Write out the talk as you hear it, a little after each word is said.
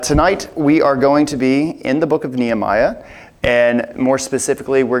Tonight we are going to be in the book of Nehemiah, and more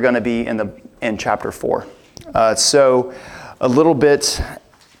specifically we're going to be in chapter 4. So a little bit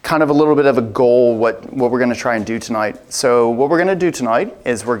of a goal what we're going to try and do tonight. So what we're going to do tonight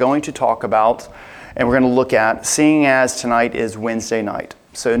is we're going to talk about and we're going to look at, seeing as tonight is Wednesday night.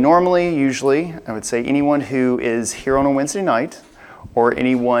 So usually I would say anyone who is here on a Wednesday night or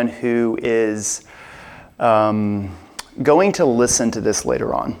anyone who is going to listen to this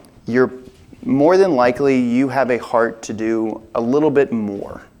later on, you're more than likely you have a heart to do a little bit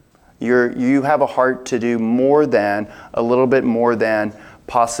more. You have a heart to do a little bit more than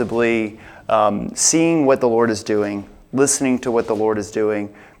possibly seeing what the Lord is doing, listening to what the Lord is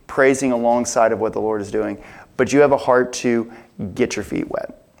doing, praising alongside of what the Lord is doing. But you have a heart to get your feet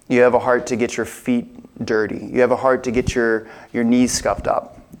wet. You have a heart to get your feet dirty. You have a heart to get your knees scuffed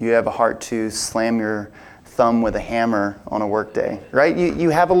up. You have a heart to slam your thumb with a hammer on a work day, right? You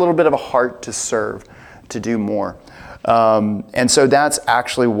have a little bit of a heart to serve, to do more. And so that's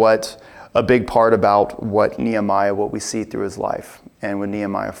actually what a big part about what we see through his life and with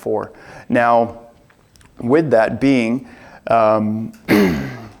Nehemiah 4. Now, with that being,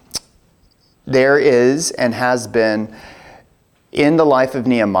 there is and has been in the life of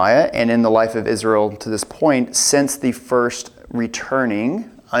Nehemiah and in the life of Israel to this point, since the first returning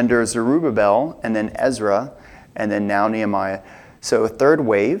under Zerubbabel and then Ezra and then now Nehemiah. So a third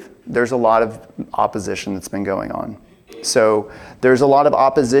wave, there's a lot of opposition that's been going on. So there's a lot of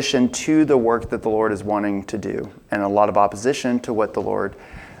opposition to the work that the Lord is wanting to do, and a lot of opposition to what the Lord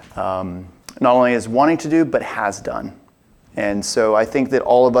not only is wanting to do, but has done. And so I think that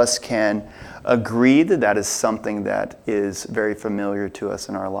all of us can agree that that is something that is very familiar to us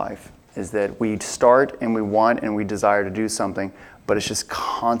in our life, is that we start and we want and we desire to do something, but it's just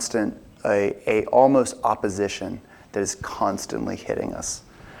constant, a almost opposition that is constantly hitting us.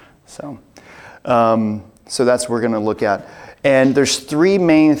 So that's what we're going to look at. And there's three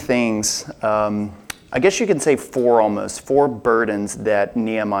main things, I guess you can say four burdens that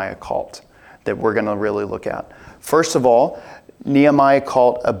Nehemiah caught that we're going to really look at. First of all, Nehemiah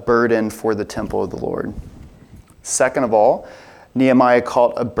caught a burden for the temple of the Lord. Second of all, Nehemiah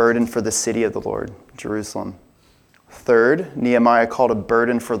caught a burden for the city of the Lord, Jerusalem. Third, Nehemiah called a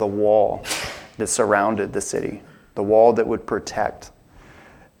burden for the wall that surrounded the city, the wall that would protect.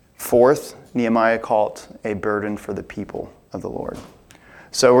 Fourth, Nehemiah called a burden for the people of the Lord.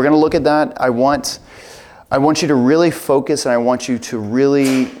 So we're going to look at that. I want you to really focus, and I want you to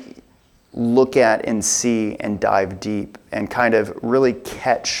really look at and see and dive deep and kind of really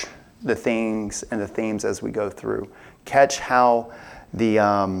catch the things and the themes as we go through. Catch how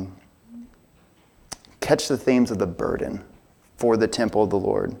catch the themes of the burden for the temple of the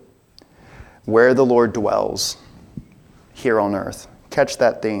Lord, where the Lord dwells here on earth. Catch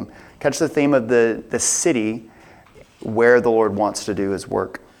that theme. Catch the theme of the city where the Lord wants to do his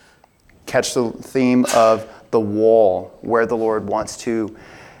work. Catch the theme of the wall where the Lord wants to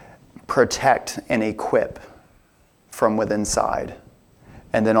protect and equip from within side.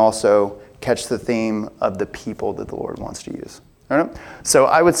 And then also catch the theme of the people that the Lord wants to use. All right? So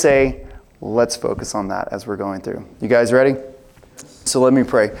I would say, let's focus on that as we're going through. You guys ready? So let me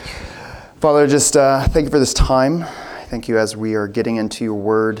pray. Father, just thank you for this time. Thank you as we are getting into your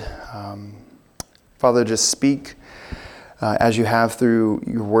word. Father, just speak as you have through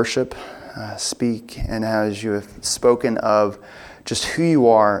your worship. Speak and as you have spoken of just who you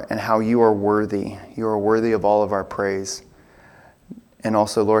are and how you are worthy. You are worthy of all of our praise. And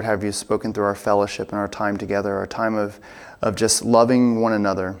also, Lord, have you spoken through our fellowship and our time together, our time of just loving one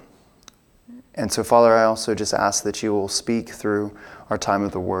another. And so, Father, I also just ask that you will speak through our time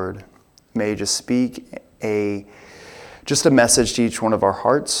of the word. May you just speak a message to each one of our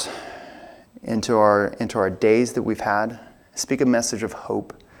hearts, into our days that we've had. Speak a message of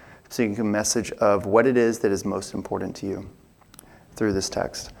hope. Speak a message of what it is that is most important to you through this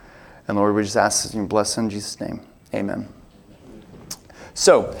text. And Lord, we just ask this in your blessing in Jesus' name. Amen.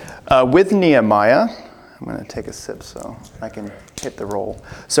 So, with Nehemiah, I'm going to take a sip so I can hit the roll.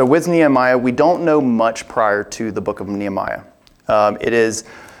 So with Nehemiah, we don't know much prior to the book of Nehemiah. It is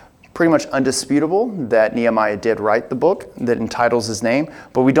pretty much undisputable that Nehemiah did write the book that entitles his name,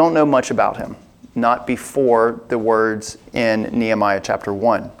 but we don't know much about him, not before the words in Nehemiah chapter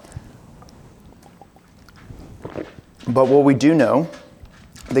 1. But what we do know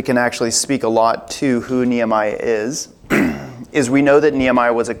that can actually speak a lot to who Nehemiah is we know that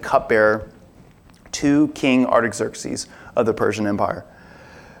Nehemiah was a cupbearer to King Artaxerxes of the Persian Empire.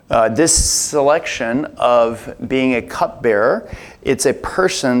 This selection of being a cupbearer, it's a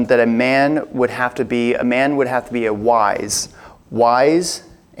person that a man would have to be a wise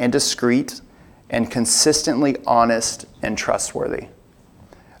and discreet and consistently honest and trustworthy.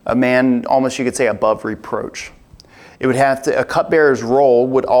 A man, almost you could say, above reproach. A cupbearer's role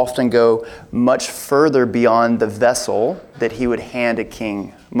would often go much further beyond the vessel that he would hand a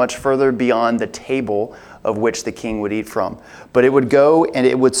king, much further beyond the table of which the king would eat from. But it would go and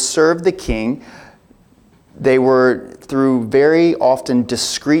it would serve the king. They were through very often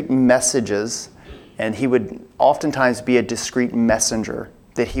discreet messages, and he would oftentimes be a discreet messenger,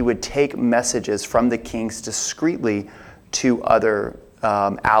 that he would take messages from the kings discreetly to other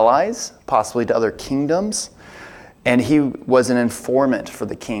allies, possibly to other kingdoms. And he was an informant for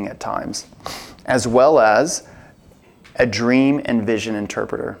the king at times, as well as a dream and vision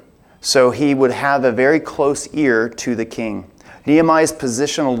interpreter. So he would have a very close ear to the king. Nehemiah's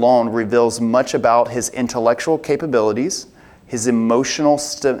position alone reveals much about his intellectual capabilities, his emotional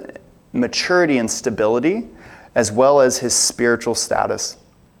maturity and stability, as well as his spiritual status.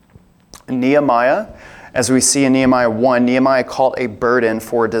 Nehemiah, as we see in Nehemiah 1, Nehemiah caught a burden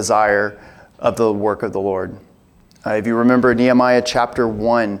for a desire of the work of the Lord. If you remember Nehemiah chapter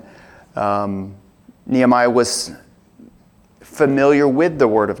 1, Nehemiah was familiar with the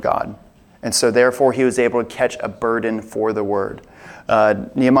Word of God. And so therefore he was able to catch a burden for the Word.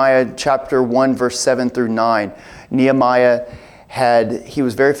 Nehemiah chapter 1, verse 7 through 9. Nehemiah he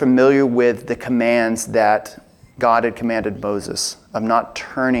was very familiar with the commands that God had commanded Moses of not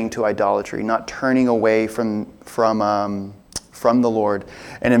turning to idolatry, not turning away from the Lord.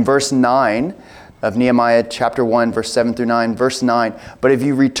 And in verse 9 of Nehemiah chapter 1, verse 7 through 9, verse 9, "But if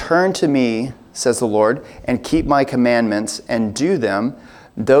you return to me, says the Lord, and keep my commandments and do them,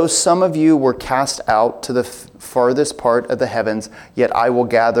 though some of you were cast out to the farthest part of the heavens, yet I will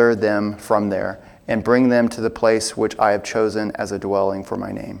gather them from there and bring them to the place which I have chosen as a dwelling for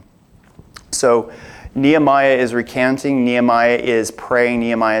my name." So Nehemiah is recanting, Nehemiah is praying,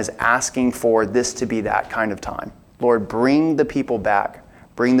 Nehemiah is asking for this to be that kind of time. Lord, bring the people back.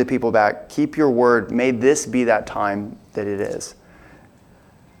 Bring the people back. Keep your word. May this be that time that it is.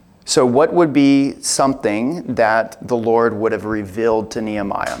 So what would be something that the Lord would have revealed to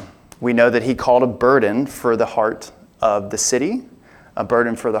Nehemiah? We know that he called a burden for the heart of the city, a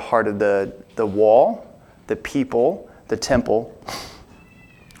burden for the heart of the wall, the people, the temple.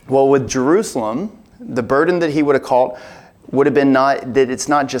 Well, with Jerusalem, the burden that he would have called would have been that it's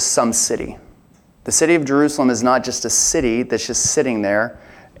not just some city. The city of Jerusalem is not just a city that's just sitting there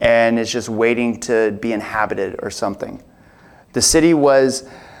and is just waiting to be inhabited or something. The city was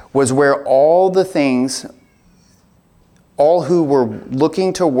where all who were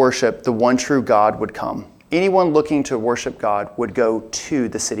looking to worship the one true God would come. Anyone looking to worship God would go to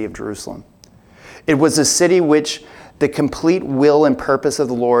the city of Jerusalem. It was a city which the complete will and purpose of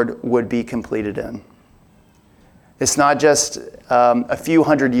the Lord would be completed in. It's not just a few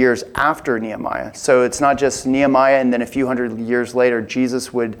hundred years after Nehemiah. So it's not just Nehemiah and then a few hundred years later,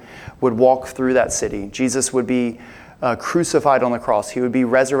 Jesus would walk through that city. Jesus would be crucified on the cross. He would be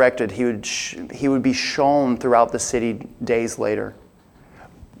resurrected. He would be shown throughout the city days later.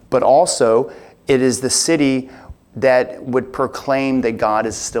 But also, it is the city that would proclaim that God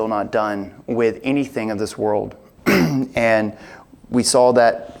is still not done with anything of this world. And we saw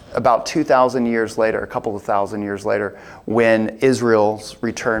that about 2,000 years later, a couple of thousand years later, when Israel's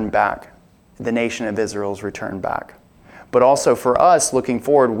returned back, the nation of Israel's returned back. But also for us, looking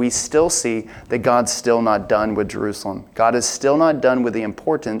forward, we still see that God's still not done with Jerusalem. God is still not done with the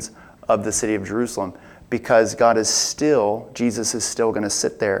importance of the city of Jerusalem, because Jesus is still going to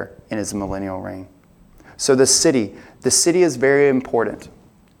sit there in his millennial reign. So the city is very important.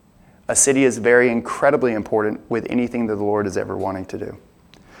 A city is very incredibly important with anything that the Lord is ever wanting to do.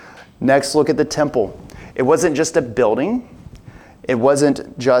 Next, look at the temple. It wasn't just a building. It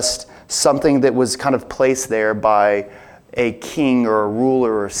wasn't just something that was kind of placed there by a king or a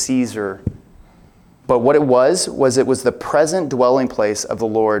ruler or a Caesar. But what it was the present dwelling place of the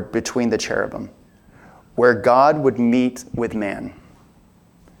Lord between the cherubim, where God would meet with man.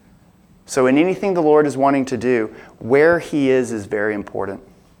 So in anything the Lord is wanting to do, where he is very important.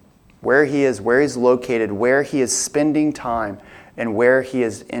 Where he is, where he's located, where he is spending time, and where he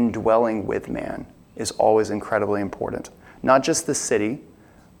is indwelling with man is always incredibly important. Not just the city,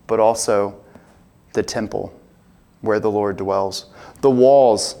 but also the temple where the Lord dwells. The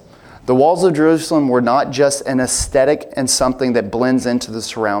walls of Jerusalem were not just an aesthetic and something that blends into the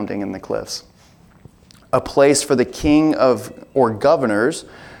surrounding and the cliffs. A place for the king or governors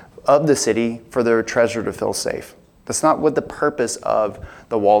of the city for their treasure to feel safe. That's not what the purpose of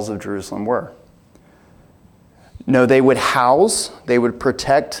the walls of Jerusalem were. No, they would house, they would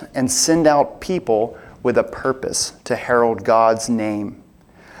protect, and send out people with a purpose to herald God's name.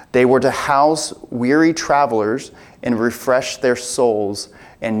 They were to house weary travelers and refresh their souls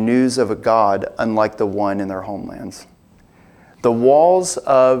and news of a God unlike the one in their homelands. The walls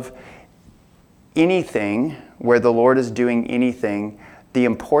of anything where the Lord is doing anything, the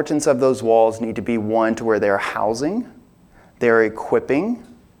importance of those walls need to be one to where they're housing, they're equipping,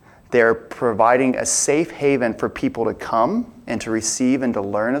 they're providing a safe haven for people to come and to receive and to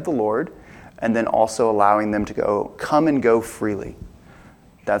learn of the Lord, and then also allowing them to come and go freely.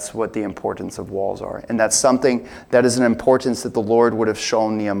 That's what the importance of walls are. And that's something that is an importance that the Lord would have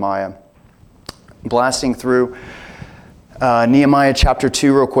shown Nehemiah. Blasting through Nehemiah chapter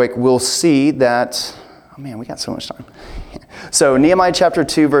 2 real quick, we'll see that, oh man, we got so much time. So Nehemiah chapter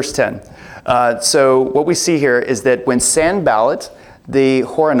 2, verse 10. So what we see here is that when Sanballat, the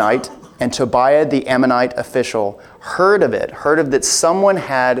Horonite, and Tobiah, the Ammonite official, heard of that someone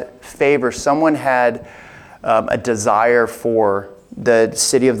had favor, someone had a desire for the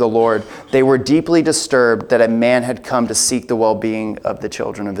city of the Lord, they were deeply disturbed that a man had come to seek the well-being of the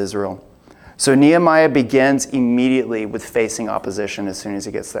children of Israel. So Nehemiah begins immediately with facing opposition as soon as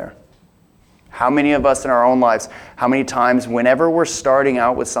he gets there. How many of us in our own lives, how many times whenever we're starting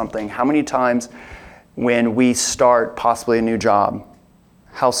out with something, how many times when we start possibly a new job,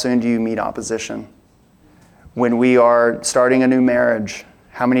 how soon do you meet opposition? When we are starting a new marriage,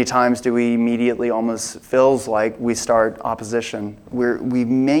 how many times do we immediately almost feels like we start opposition? We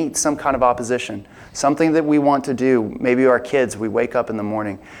meet some kind of opposition, something that we want to do. Maybe our kids, we wake up in the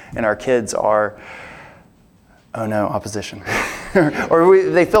morning and our kids are, oh no, opposition. Or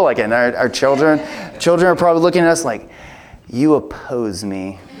they feel like it. And our children are probably looking at us like, you oppose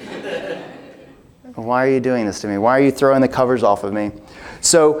me. Why are you doing this to me? Why are you throwing the covers off of me?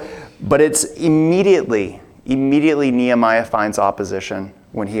 So, but it's immediately Nehemiah finds opposition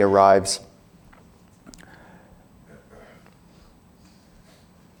when he arrives.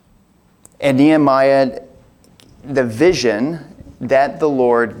 And Nehemiah, the vision that the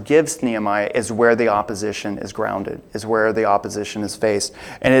Lord gives Nehemiah is where the opposition is grounded, is where the opposition is faced.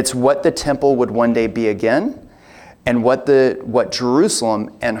 And it's what the temple would one day be again, and what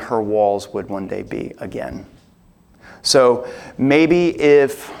Jerusalem and her walls would one day be again. So maybe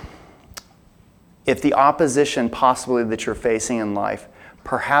if the opposition possibly that you're facing in life,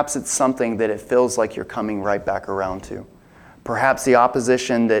 perhaps it's something that it feels like you're coming right back around to. Perhaps the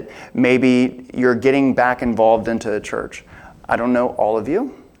opposition that maybe you're getting back involved into a church. I don't know all of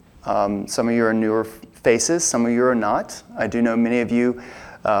you. Some of you are newer faces, some of you are not. I do know many of you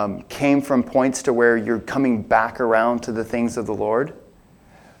came from points to where you're coming back around to the things of the Lord.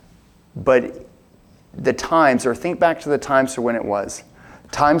 But the times, or think back to the times to when it was.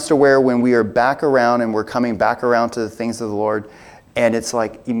 Times to where when we are back around and we're coming back around to the things of the Lord, and it's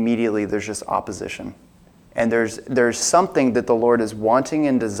like immediately there's just opposition. And there's something that the Lord is wanting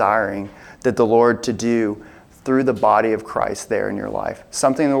and desiring that the Lord to do through the body of Christ there in your life.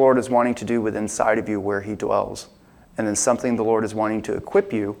 Something the Lord is wanting to do within inside of you where he dwells. And then something the Lord is wanting to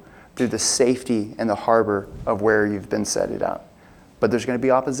equip you through the safety and the harbor of where you've been set it out. But there's going to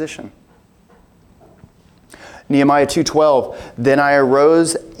be opposition. Nehemiah 2:12, then I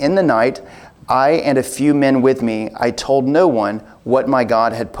arose in the night, I and a few men with me. I told no one what my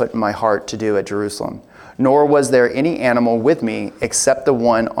God had put in my heart to do at Jerusalem, nor was there any animal with me except the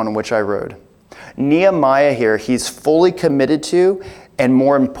one on which I rode. Nehemiah here, he's fully committed to, and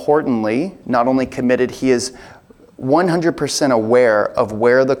more importantly, not only committed, he is 100% aware of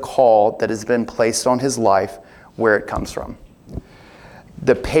where the call that has been placed on his life, where it comes from.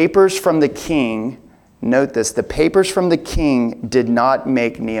 The papers from the king, note this, the papers from the king did not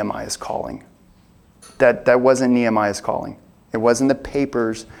make Nehemiah's calling. That wasn't Nehemiah's calling. It wasn't the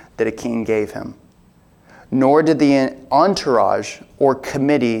papers that a king gave him. Nor did the entourage or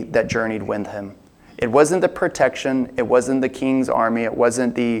committee that journeyed with him. It wasn't the protection. It wasn't the king's army. It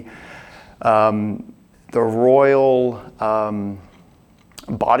wasn't the royal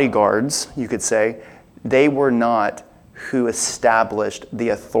bodyguards, you could say. They were not who established the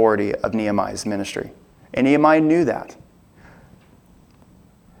authority of Nehemiah's ministry. And Nehemiah knew that.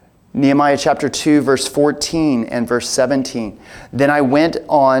 Nehemiah chapter 2, verse 14 and verse 17. Then I went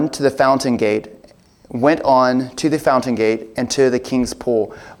on to the fountain gate and to the king's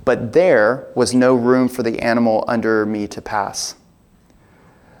pool, but there was no room for the animal under me to pass.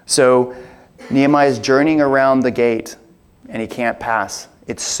 So Nehemiah is journeying around the gate and he can't pass.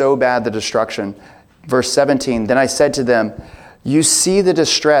 It's so bad, the destruction. Verse 17, then I said to them, you see the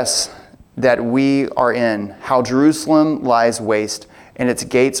distress that we are in, how Jerusalem lies waste, and its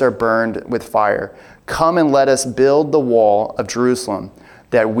gates are burned with fire. Come and let us build the wall of Jerusalem,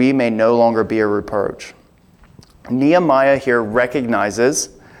 that we may no longer be a reproach. Nehemiah here recognizes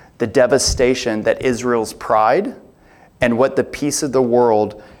the devastation that Israel's pride and what the peace of the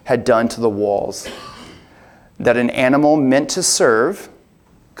world had done to the walls. That an animal meant to serve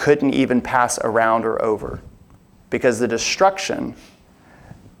couldn't even pass around or over because the destruction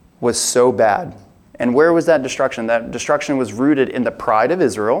was so bad. And where was that destruction? That destruction was rooted in the pride of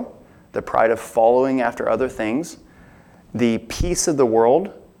Israel, the pride of following after other things, the peace of the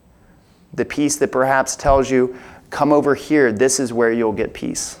world, the peace that perhaps tells you, come over here, this is where you'll get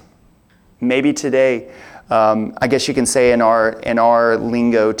peace. Maybe today, I guess you can say in our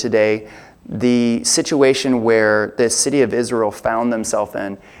lingo today, the situation where the city of Israel found themselves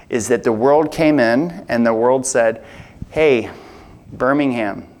in is that the world came in and the world said, hey,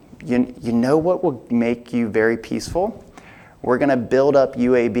 Birmingham, you know what will make you very peaceful? We're going to build up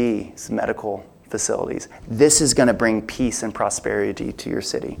UAB's medical facilities. This is going to bring peace and prosperity to your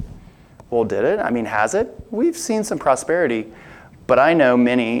city. Well, did it? I mean, has it? We've seen some prosperity, but I know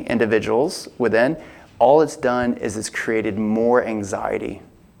many individuals within, all it's done is it's created more anxiety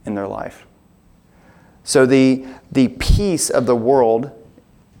in their life. So the peace of the world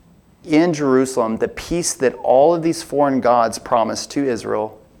in Jerusalem, the peace that all of these foreign gods promised to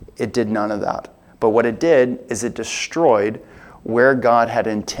Israel, it did none of that. But what it did is it destroyed where God had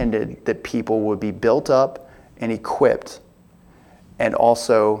intended that people would be built up and equipped and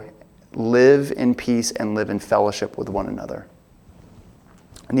also live in peace and live in fellowship with one another.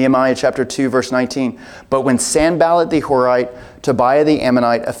 Nehemiah chapter 2, verse 19. But when Sanballat the Horite, Tobiah the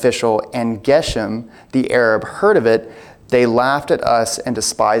Ammonite official, and Geshem the Arab heard of it, they laughed at us and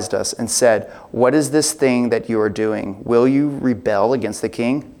despised us and said, what is this thing that you are doing? Will you rebel against the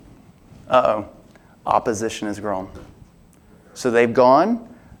king? Opposition has grown. So they've gone,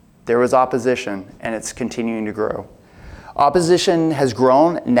 there was opposition, and it's continuing to grow. Opposition has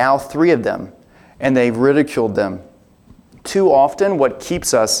grown, now 3 of them, and they've ridiculed them. Too often, what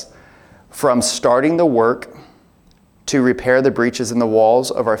keeps us from starting the work to repair the breaches in the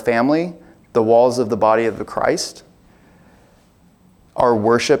walls of our family, the walls of the body of the Christ, our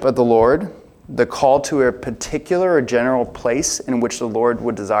worship of the Lord, the call to a particular or general place in which the Lord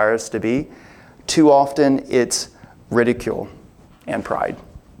would desire us to be, too often it's ridicule and pride.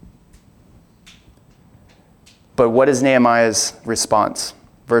 But what is Nehemiah's response?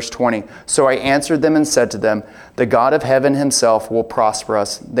 Verse 20, so I answered them and said to them, the God of heaven himself will prosper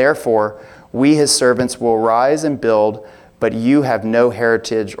us. Therefore, we his servants will rise and build, but you have no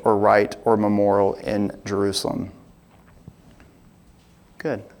heritage or right or memorial in Jerusalem.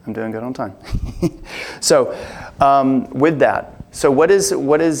 Good. I'm doing good on time. So with that, so what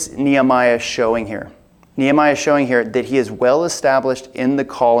is Nehemiah showing here? Nehemiah is showing here that he is well established in the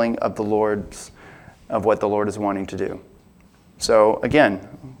calling of the Lord's, of what the Lord is wanting to do. So again,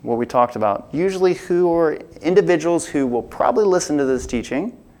 what we talked about, usually who are individuals who will probably listen to this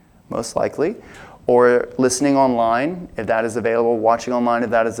teaching, most likely, or listening online, if that is available, watching online, if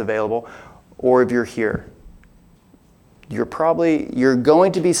that is available, or if you're here. You're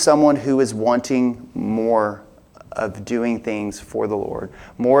going to be someone who is wanting more of doing things for the Lord,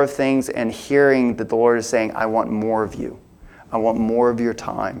 more of things and hearing that the Lord is saying, I want more of you. I want more of your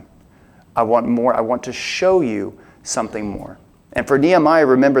time. I want more. I want to show you something more. And for Nehemiah,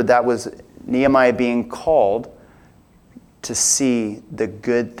 remember that was Nehemiah being called to see the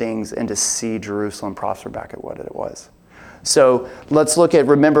good things and to see Jerusalem prosper back at what it was. So let's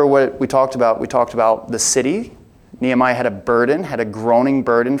remember what we talked about. We talked about the city. Nehemiah had a burden, had a groaning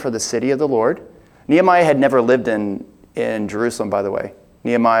burden for the city of the Lord. Nehemiah had never lived in Jerusalem, by the way.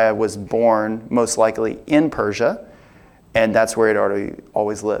 Nehemiah was born, most likely, in Persia, and that's where he'd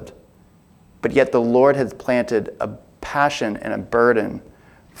always lived. But yet the Lord had planted a passion and a burden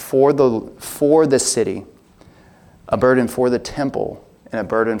for the city, a burden for the temple, and a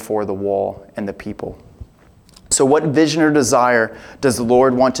burden for the wall and the people. So what vision or desire does the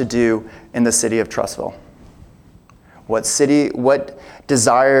Lord want to do in the city of Trussville? What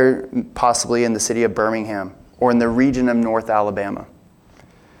desire possibly in the city of Birmingham or in the region of North Alabama?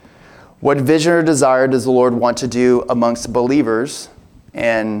 What vision or desire does the Lord want to do amongst believers?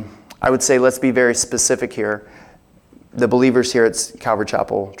 And I would say let's be very specific here. The believers here at Calvary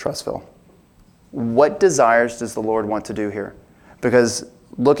Chapel, Trussville. What desires does the Lord want to do here? Because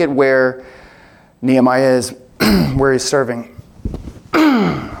look at where Nehemiah is, where he's serving.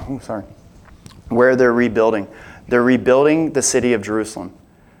 Where they're rebuilding. They're rebuilding the city of Jerusalem.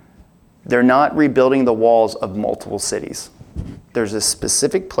 They're not rebuilding the walls of multiple cities. There's a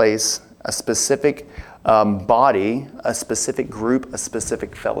specific place, a specific body, a specific group, a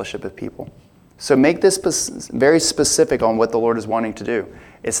specific fellowship of people. So make this very specific on what the Lord is wanting to do.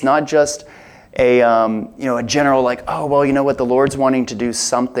 It's not just a general like, oh, well, you know what, the Lord's wanting to do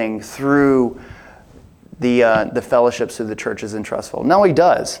something through the fellowships of the churches in Trustville. No, he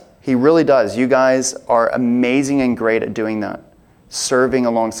does. He really does. You guys are amazing and great at doing that, serving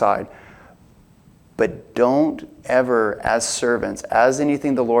alongside. But don't ever, as servants, as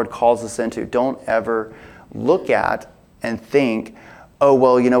anything the Lord calls us into, don't ever look at and think, oh,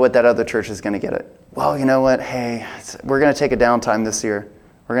 well, you know what, that other church is going to get it. Well, you know what, hey, we're going to take a downtime this year.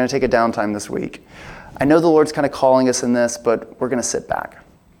 We're going to take a downtime this week. I know the Lord's kind of calling us in this, but we're going to sit back.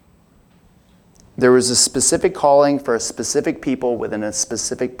 There was a specific calling for a specific people within a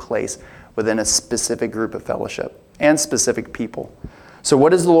specific place, within a specific group of fellowship, and specific people. So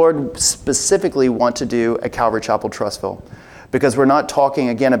what does the Lord specifically want to do at Calvary Chapel, Trustville? Because we're not talking,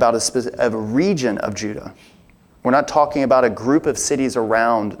 again, about aรื่gion of Judah. We're not talking about a group of cities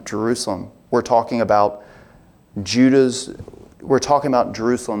around Jerusalem. We're talking about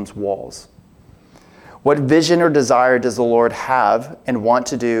Jerusalem's walls. What vision or desire does the Lord have and want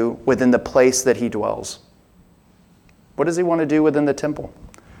to do within the place that he dwells? What does he want to do within the temple?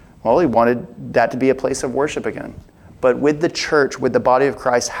 Well, he wanted that to be a place of worship again. But with the church, with the body of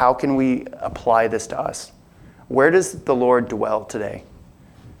Christ, how can we apply this to us? Where does the Lord dwell today?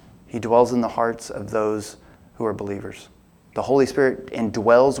 He dwells in the hearts of those who are believers. The Holy Spirit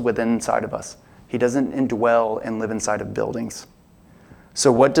indwells within inside of us. He doesn't indwell and live inside of buildings.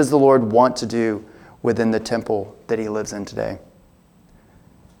 So what does the Lord want to do within the temple that he lives in today?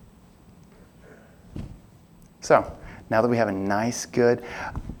 So, now that we have a nice, good,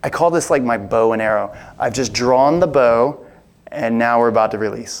 I call this like my bow and arrow. I've just drawn the bow, and now we're about to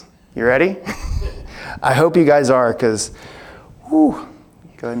release. You ready? I hope you guys are, because, go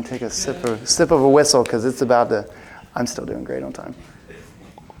ahead and take a sip of a whistle, because it's about to, I'm still doing great on time.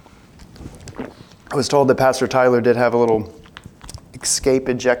 I was told that Pastor Tyler did have a little escape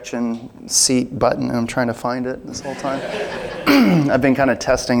ejection seat button, and I'm trying to find it this whole time. I've been kind of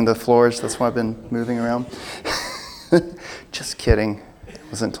testing the floors. That's why I've been moving around. Just kidding. It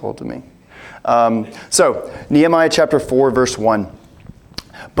wasn't told to me. So, Nehemiah chapter 4, verse 1.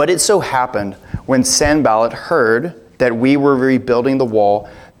 But it so happened, when Sanballat heard that we were rebuilding the wall,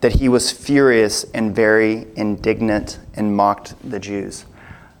 that he was furious and very indignant and mocked the Jews.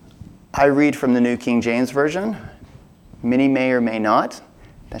 I read from the New King James Version. Many may or may not.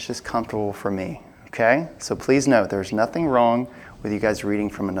 That's just comfortable for me, okay? So please note, there's nothing wrong with you guys reading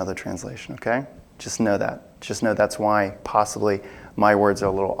from another translation, okay? Just know that. Just know that's why possibly my words are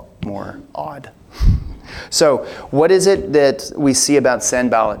a little more odd. So what is it that we see about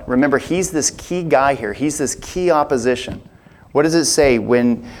Sanballat? Remember, he's this key guy here. He's this key opposition. What does it say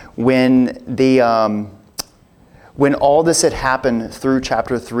when all this had happened through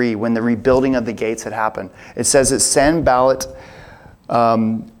chapter 3, when the rebuilding of the gates had happened? It says that Sanballat,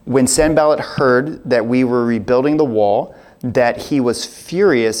 when Sanballat heard that we were rebuilding the wall, that he was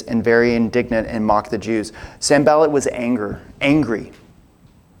furious and very indignant and mocked the Jews. Sanballat was angry.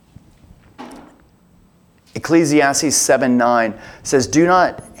 Ecclesiastes 7:9 says, "Do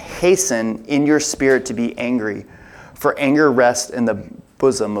not hasten in your spirit to be angry, for anger rests in the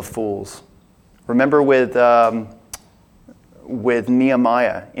bosom of fools." Remember with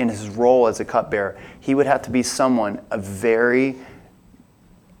Nehemiah, in his role as a cupbearer, he would have to be a very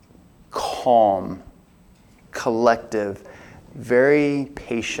calm, collective, very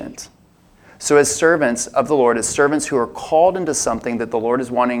patient. So as servants of the Lord, as servants who are called into something that the Lord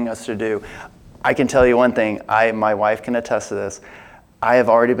is wanting us to do, I can tell you one thing, my wife can attest to this. I have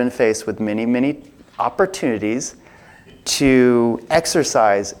already been faced with many, many opportunities to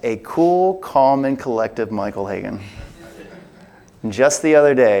exercise a cool, calm, and collective Michael Hagen. Just the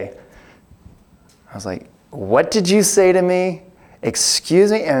other day, I was like, "What did you say to me?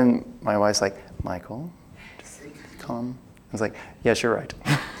 Excuse me?" And my wife's like, "Michael, just calm." I was like, "Yes, you're right."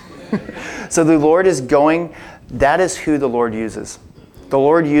 So the Lord is that is who the Lord uses. The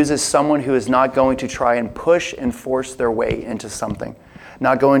Lord uses someone who is not going to try and push and force their way into something,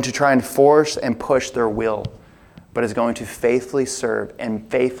 not going to try and force and push their will, but is going to faithfully serve and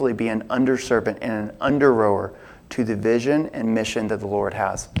faithfully be an underservant and an under-rower to the vision and mission that the Lord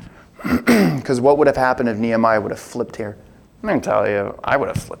has. Because what would have happened if Nehemiah would have flipped here? I'm going to tell you, I would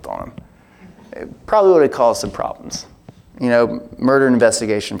have flipped on him. It probably would have caused some problems. Murder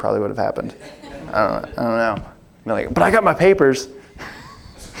investigation probably would have happened. I don't know. Be like, but I got my papers.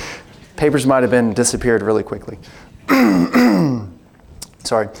 Papers might have been disappeared really quickly.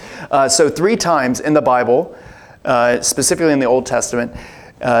 Sorry. So 3 times in the Bible, specifically in the Old Testament,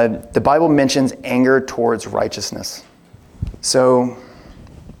 the Bible mentions anger towards righteousness. So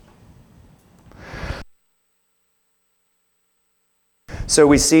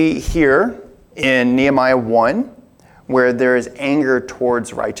we see here In Nehemiah 1, where there is anger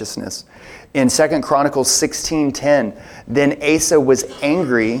towards righteousness. In 2 Chronicles 16:10, then Asa was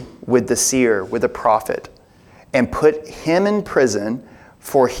angry with the seer, with the prophet, and put him in prison,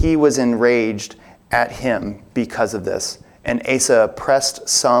 for he was enraged at him because of this. And Asa oppressed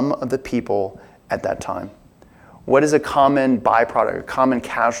some of the people at that time. What is a common byproduct, a common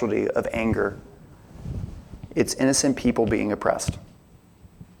casualty of anger? It's innocent people being oppressed.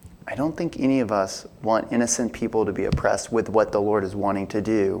 I don't think any of us want innocent people to be oppressed with what the Lord is wanting to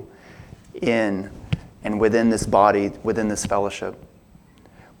do in and within this body, within this fellowship,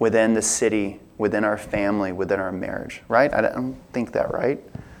 within the city, within our family, within our marriage, right? I don't think that, right?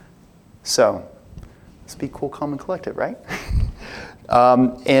 So, let's be cool, calm, and collected, right?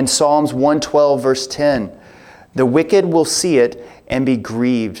 In Psalms 112, verse 10, the wicked will see it and be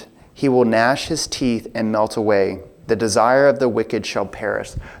grieved. He will gnash his teeth and melt away. The desire of the wicked shall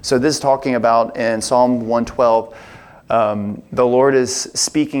perish. So this is talking about in Psalm 112, the Lord is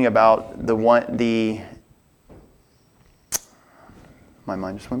speaking about my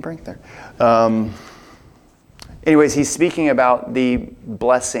mind just went blank there. Anyways, he's speaking about the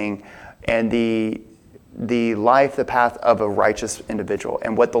blessing and the life, the path of a righteous individual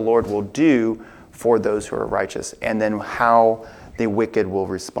and what the Lord will do for those who are righteous, and then how the wicked will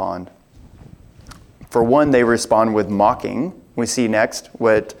respond. For one, they respond with mocking. We see next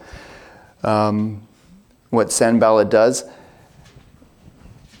what Sanballat does.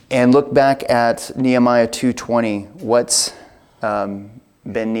 And look back at Nehemiah 2:20. What's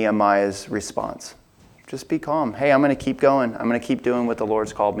been Nehemiah's response? Just be calm. Hey, I'm going to keep going. I'm going to keep doing what the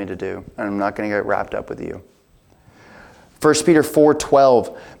Lord's called me to do. And I'm not going to get wrapped up with you. 1 Peter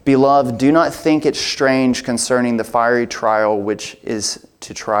 4:12. Beloved, do not think it strange concerning the fiery trial which is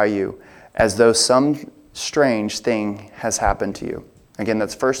to try you, as though some strange thing has happened to you. Again,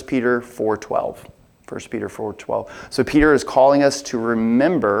 that's 1 Peter 4:12. 1 Peter 4:12. So Peter is calling us to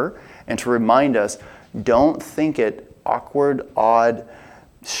remember and to remind us, don't think it awkward, odd,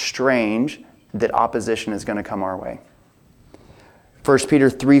 strange that opposition is going to come our way. 1 Peter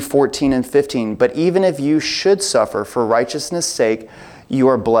 3:14 and 15. But even if you should suffer for righteousness' sake, you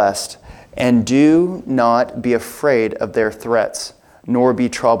are blessed. And do not be afraid of their threats, nor be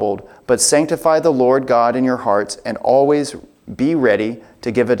troubled, but sanctify the Lord God in your hearts, and always be ready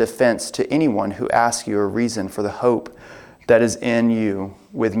to give a defense to anyone who asks you a reason for the hope that is in you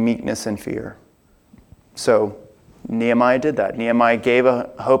with meekness and fear. So Nehemiah did that. Nehemiah gave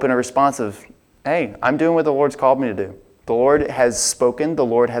a hope and a response of, hey, I'm doing what the Lord's called me to do. The Lord has spoken, the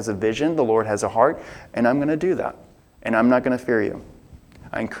Lord has a vision, the Lord has a heart, and I'm going to do that. And I'm not going to fear you.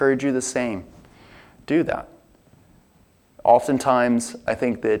 I encourage you the same. Do that. Oftentimes, I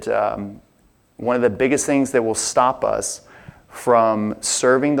think that one of the biggest things that will stop us from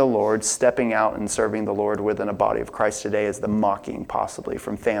serving the Lord, stepping out and serving the Lord within a body of Christ today is the mocking possibly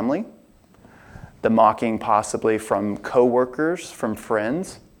from family, the mocking possibly from coworkers, from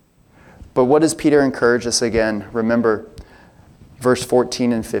friends. But what does Peter encourage us again? Remember verse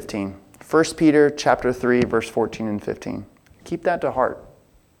 14 and 15. 1 Peter chapter 3, verse 14 and 15. Keep that to heart.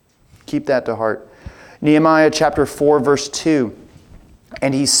 Keep that to heart. Nehemiah chapter 4, verse 2.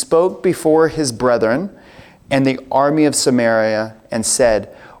 And he spoke before his brethren and the army of Samaria and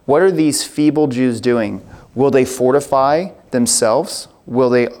said, what are these feeble Jews doing? Will they fortify themselves? Will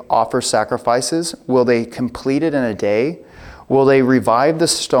they offer sacrifices? Will they complete it in a day? Will they revive the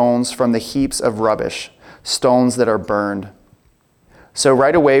stones from the heaps of rubbish, stones that are burned? So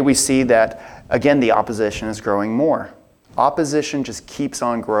right away we see that, again, the opposition is growing more. Opposition just keeps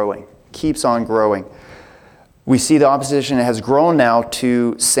on growing, keeps on growing. We see the opposition has grown now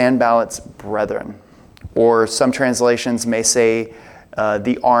to Sanballat's brethren, or some translations may say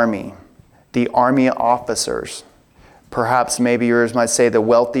the army officers. Perhaps maybe yours might say the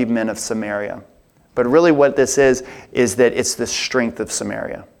wealthy men of Samaria. But really what this is that it's the strength of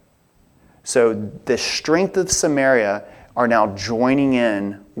Samaria. So the strength of Samaria are now joining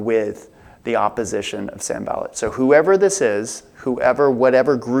in with the opposition of Sanballat. So whoever this is,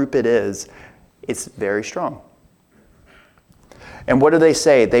 whatever group it is, it's very strong. And what do they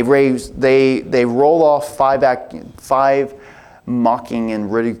say? They roll off five mocking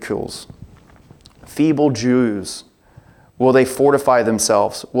and ridicules. Feeble Jews. Will they fortify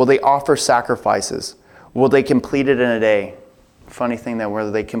themselves? Will they offer sacrifices? Will they complete it in a day? Funny thing that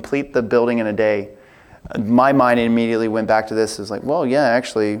whether they complete the building in a day, my mind immediately went back to this. It's like, well, yeah,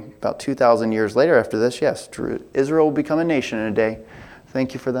 actually, about 2,000 years later after this, yes, Israel will become a nation in a day.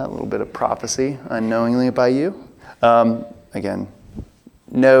 Thank you for that little bit of prophecy unknowingly by you. Again,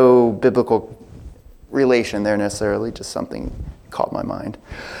 no biblical relation there necessarily, just something caught my mind.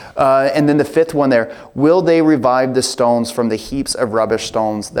 And then the fifth one there, will they revive the stones from the heaps of rubbish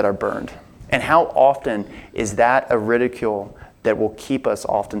stones that are burned? And how often is that a ridicule that will keep us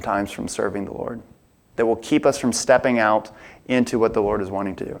oftentimes from serving the Lord, that will keep us from stepping out into what the Lord is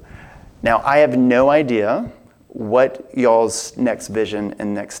wanting to do? Now, I have no idea what y'all's next vision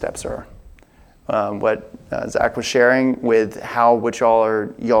and next steps are. What Zach was sharing with what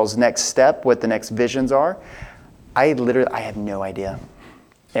y'all's next step, what the next visions are. I have no idea.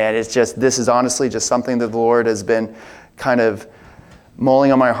 And this is honestly just something that the Lord has been kind of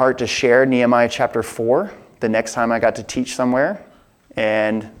mulling on my heart to share. Nehemiah chapter 4, the next time I got to teach somewhere.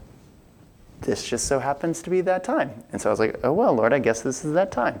 And this just so happens to be that time. And so I was like, oh, well, Lord, I guess this is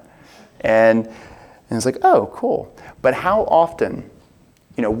that time. And it's like, oh, cool. But how often,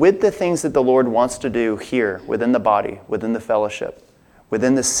 with the things that the Lord wants to do here, within the body, within the fellowship,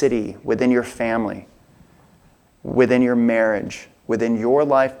 within the city, within your family, within your marriage, within your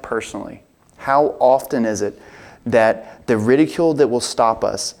life personally, how often is it that the ridicule that will stop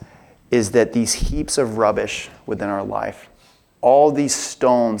us is that these heaps of rubbish within our life, all these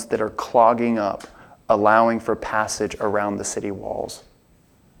stones that are clogging up, allowing for passage around the city walls,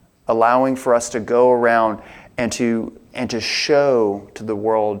 allowing for us to go around and to show to the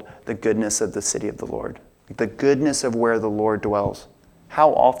world the goodness of the city of the Lord, the goodness of where the Lord dwells. How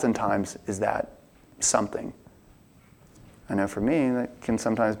oftentimes is that something? I know for me, that can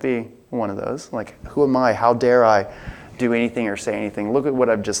sometimes be one of those. Like, who am I? How dare I do anything or say anything? Look at what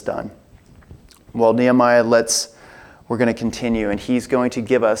I've just done. Well, Nehemiah, we're going to continue, and he's going to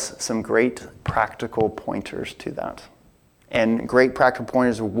give us some great practical pointers to that. And great practical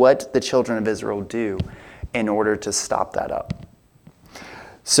pointers of what the children of Israel do in order to stop that up.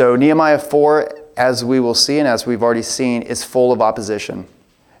 So Nehemiah 4, as we will see and as we've already seen, is full of opposition.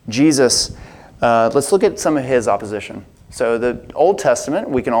 Jesus, let's look at some of his opposition. So the Old Testament,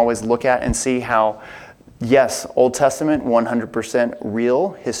 we can always look at and see how, yes, Old Testament, 100% real,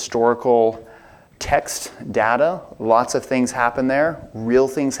 historical text, data, lots of things happen there, real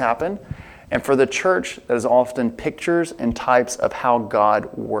things happen. And for the church, that is often pictures and types of how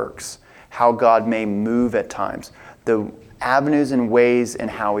God works, how God may move at times, the avenues and ways in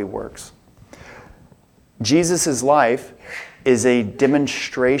how he works. Jesus' life is a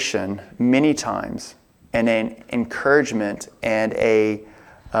demonstration many times and an encouragement and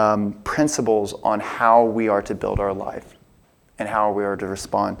principles on how we are to build our life and how we are to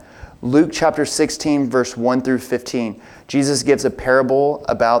respond. Luke chapter 16, verse 1 through 15, Jesus gives a parable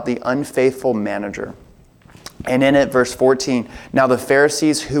about the unfaithful manager. And in it, verse 14, now the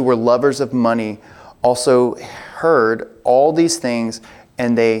Pharisees who were lovers of money also heard all these things,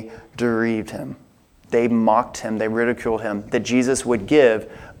 and they derived him. They mocked him, they ridiculed him, that Jesus would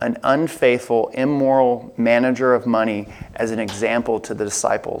give an unfaithful, immoral manager of money as an example to the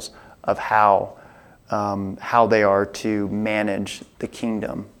disciples of how they are to manage the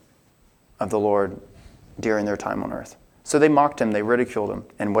kingdom of the Lord during their time on earth. So they mocked him, they ridiculed him.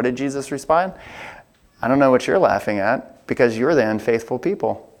 And what did Jesus respond? I don't know what you're laughing at, because you're the unfaithful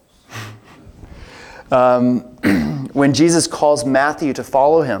people. When Jesus calls Matthew to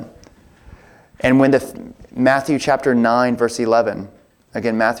follow him, and when Matthew chapter 9, verse 11,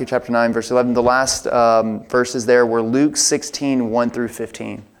 again, Matthew chapter 9, verse 11, the last verses there were Luke 16, 1 through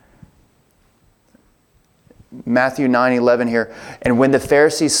 15. Matthew 9:11 here. And when the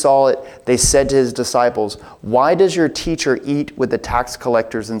Pharisees saw it, they said to his disciples, why does your teacher eat with the tax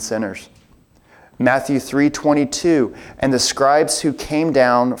collectors and sinners? Matthew 3:22, and the scribes who came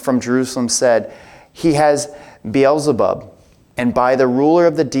down from Jerusalem said, he has Beelzebub, and by the ruler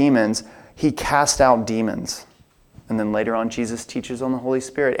of the demons, he cast out demons. And then later on, Jesus teaches on the Holy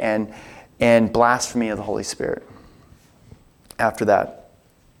Spirit and blasphemy of the Holy Spirit after that.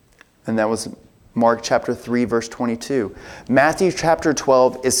 And that was Mark chapter 3, verse 22. Matthew chapter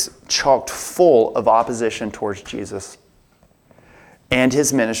 12 is chocked full of opposition towards Jesus and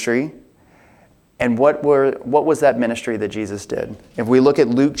his ministry. And what was that ministry that Jesus did? If we look at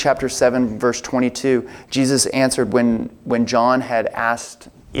Luke chapter 7, verse 22, Jesus answered when John had asked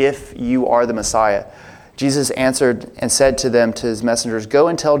if you are the Messiah. Jesus answered and said to them, to his messengers, go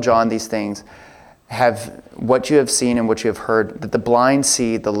and tell John these things. Have what you have seen and what you have heard, that the blind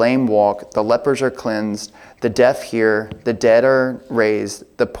see, the lame walk, the lepers are cleansed, the deaf hear, the dead are raised,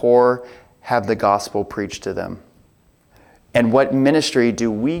 the poor have the gospel preached to them. And what ministry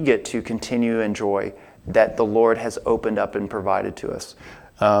do we get to continue to enjoy that the Lord has opened up and provided to us?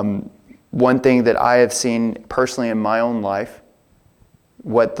 One thing that I have seen personally in my own life,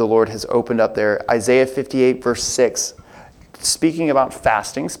 what the Lord has opened up there, Isaiah 58, verse 6, speaking about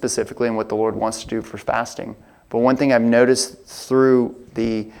fasting specifically and what the Lord wants to do for fasting. But one thing I've noticed through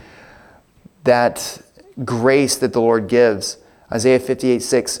that grace that the Lord gives, Isaiah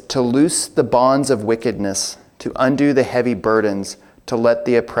 58:6, to loose the bonds of wickedness, to undo the heavy burdens, to let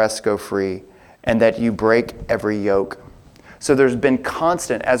the oppressed go free, and that you break every yoke. So there's been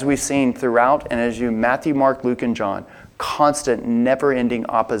constant, as we've seen throughout, and as you Matthew, Mark, Luke, and John, constant, never-ending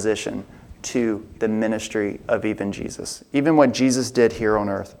opposition to the ministry of even Jesus, even what Jesus did here on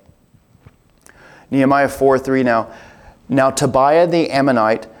earth. Nehemiah 4:3 now. Now Tobiah the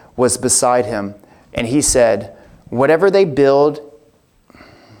Ammonite was beside him, and he said, whatever they build,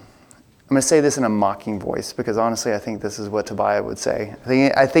 I'm going to say this in a mocking voice, because honestly I think this is what Tobiah would say.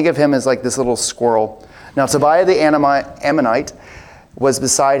 I think of him as like this little squirrel. Now Tobiah the Ammonite was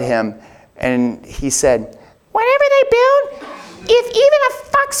beside him, and he said, whatever they build, if even a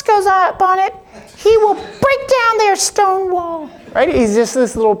fox goes up on it, he will break down their stone wall. Right? He's just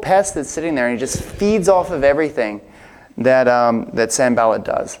this little pest that's sitting there, and he just feeds off of everything that Sanballat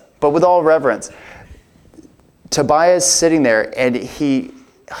does. But with all reverence, Tobiah is sitting there, and he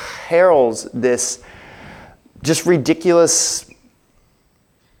heralds this just ridiculous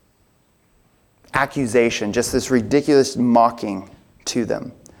accusation, just this ridiculous mocking to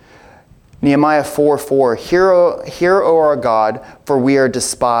them. Nehemiah 4:4, Hear, O our God, for we are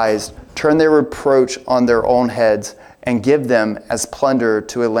despised. Turn their reproach on their own heads, and give them as plunder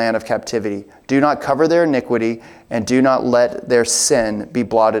to a land of captivity. Do not cover their iniquity, and do not let their sin be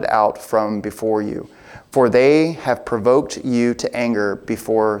blotted out from before you. For they have provoked you to anger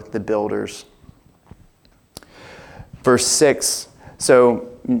before the builders. Verse 6, so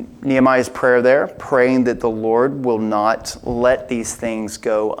Nehemiah's prayer there, praying that the Lord will not let these things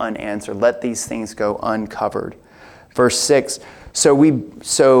go unanswered, let these things go uncovered. Verse 6, so we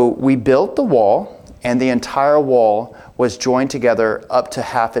built the wall, and the entire wall was joined together up to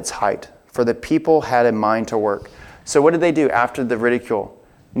half its height, for the people had a mind to work. So what did they do after the ridicule?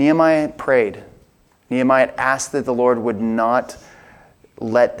 Nehemiah prayed. Nehemiah asked that the Lord would not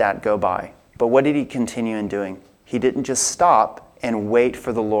let that go by. But what did he continue in doing? He didn't just stop and wait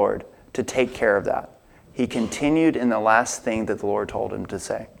for the Lord to take care of that. He continued in the last thing that the Lord told him to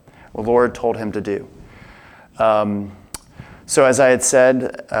say, the Lord told him to do. So as I had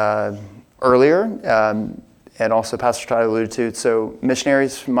said earlier, and also Pastor Todd alluded to, so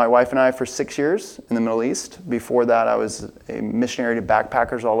missionaries, my wife and I, for 6 years in the Middle East. Before that, I was a missionary to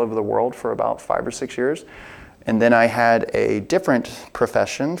backpackers all over the world for about 5 or 6 years. And then I had a different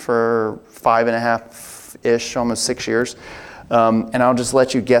profession for 5.5-ish, almost 6 years. And I'll just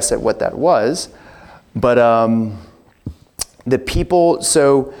let you guess at what that was. But the people,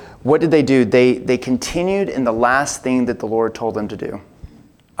 so what did they do? They continued in the last thing that the Lord told them to do.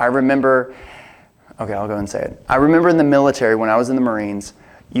 I remember, okay, I'll go and say it. I remember in the military, when I was in the Marines,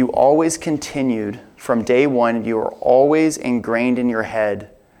 you always continued from day one, you were always ingrained in your head,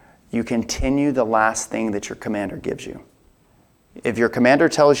 you continue the last thing that your commander gives you. If your commander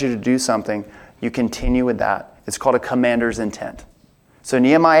tells you to do something, you continue with that. It's called a commander's intent. So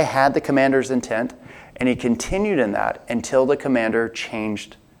Nehemiah had the commander's intent, and he continued in that until the commander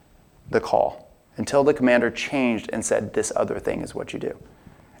changed the call, until the commander changed and said, this other thing is what you do.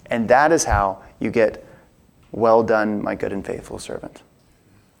 And that is how you get, well done, my good and faithful servant.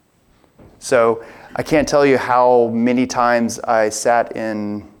 So I can't tell you how many times I sat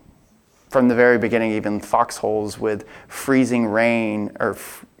in, from the very beginning, even foxholes with freezing rain, or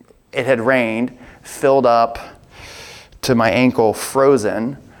it had rained, filled up to my ankle,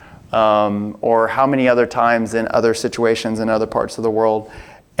 frozen, or how many other times in other situations in other parts of the world.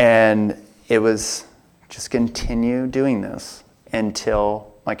 And it was just continue doing this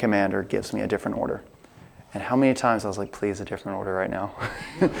until my commander gives me a different order. And how many times I was like, please, a different order right now.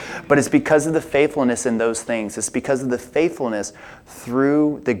 But it's because of the faithfulness in those things. It's because of the faithfulness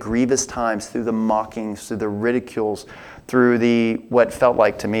through the grievous times, through the mockings, through the ridicules, through the, what felt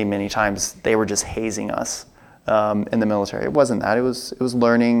like to me many times, they were just hazing us in the military. It wasn't that. It was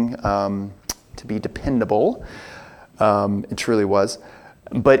learning to be dependable. It truly was.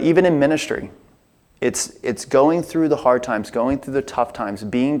 But even in ministry, it's going through the hard times, going through the tough times,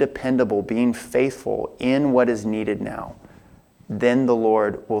 being dependable, being faithful in what is needed now. Then the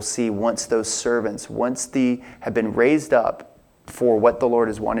Lord will see, once those servants, once they have been raised up for what the Lord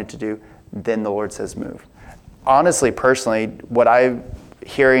has wanted to do, then the Lord says move. Honestly, personally, what I'm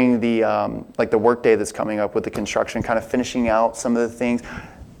hearing the work day that's coming up with the construction, kind of finishing out some of the things,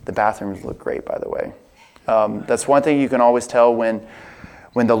 the bathrooms look great, by the way. That's one thing you can always tell when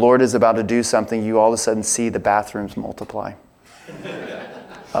the Lord is about to do something, you all of a sudden see the bathrooms multiply.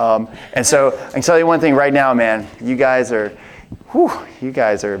 And so I can tell you one thing right now, man, you guys are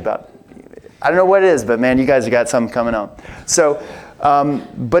about, I don't know what it is, but man, you guys have got something coming up. So,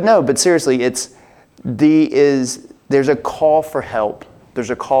 but seriously, there's a call for help. There's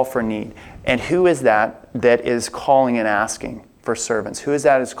a call for need. And who is that is calling and asking for servants? Who is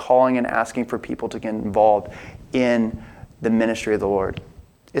that is calling and asking for people to get involved in the ministry of the Lord?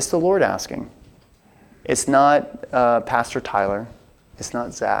 It's the Lord asking. It's not Pastor Tyler. It's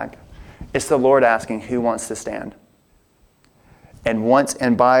not Zach. It's the Lord asking who wants to stand. And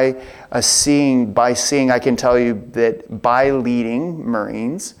by seeing, I can tell you that by leading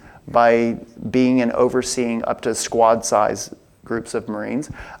Marines, by being and overseeing up to squad size groups of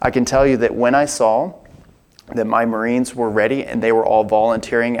Marines, I can tell you that when I saw that my Marines were ready and they were all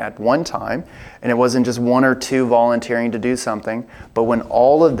volunteering at one time, and it wasn't just one or two volunteering to do something, but when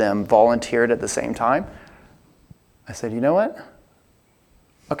all of them volunteered at the same time, I said, you know what?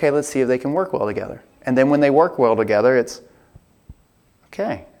 Okay, let's see if they can work well together. And then when they work well together, it's,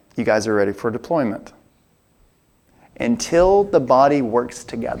 okay, you guys are ready for deployment. Until the body works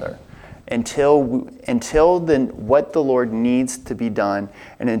together, until what the Lord needs to be done,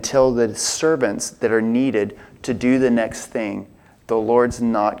 and until the servants that are needed to do the next thing, the Lord's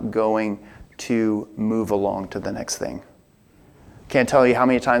not going to move along to the next thing. Can't tell you how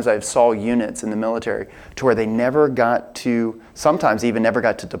many times I've saw units in the military to where they never got to, sometimes even never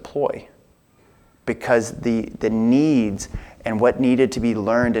got to deploy, because the needs and what needed to be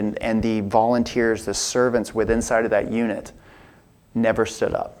learned and the volunteers, the servants within inside of that unit never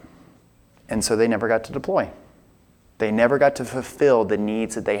stood up. And so they never got to deploy. They never got to fulfill the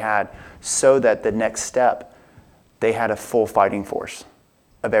needs that they had, so that the next step, they had a full fighting force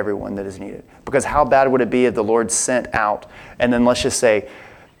of everyone that is needed. Because how bad would it be if the Lord sent out, and then let's just say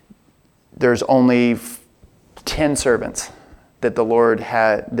there's only 10 servants that the Lord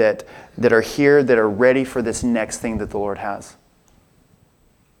had that are here, that are ready for this next thing that the Lord has.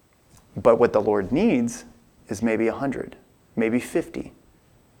 But what the Lord needs is maybe 100, maybe 50.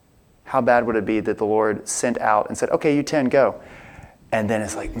 How bad would it be that the Lord sent out and said, okay, you 10, go. And then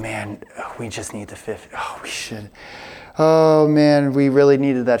it's like, man, we just need the 50. Oh, we should. Oh, man, we really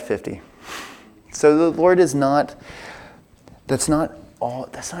needed that 50. So the Lord is not, that's not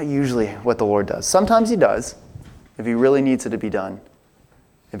usually what the Lord does. Sometimes he does, if he really needs it to be done.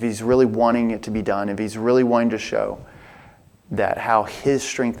 If he's really wanting it to be done, if he's really wanting to show that how his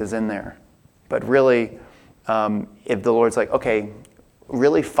strength is in there. But really, if the Lord's like, okay,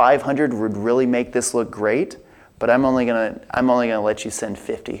 really 500 would really make this look great, but I'm only gonna let you send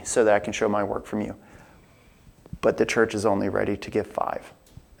 50 so that I can show my work from you. But the church is only ready to give 5.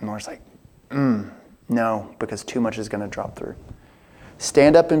 And the Lord's like, no, because too much is gonna drop through.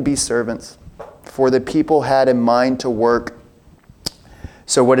 Stand up and be servants, for the people had in mind to work.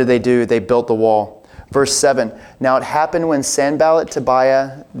 So what did they do? They built the wall. Verse 7, now it happened when Sanballat,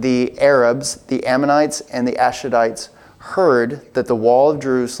 Tobiah, the Arabs, the Ammonites, and the Ashdodites heard that the wall of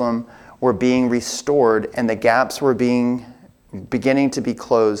Jerusalem were being restored and the gaps were beginning to be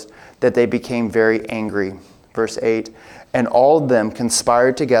closed, that they became very angry. Verse 8, and all of them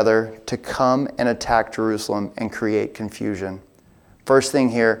conspired together to come and attack Jerusalem and create confusion. First thing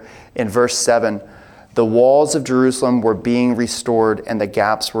here in verse 7, the walls of Jerusalem were being restored and the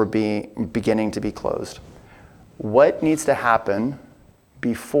gaps were beginning to be closed. What needs to happen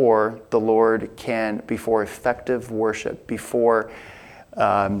before the Lord before effective worship, before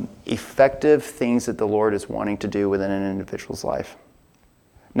effective things that the Lord is wanting to do within an individual's life?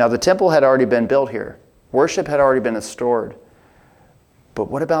 Now, the temple had already been built here. Worship had already been restored. But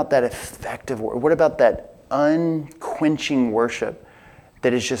what about that effective worship? What about that unquenching worship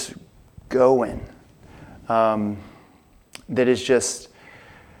that is just going? That is just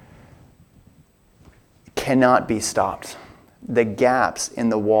cannot be stopped. The gaps in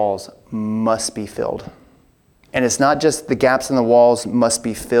the walls must be filled. And it's not just the gaps in the walls must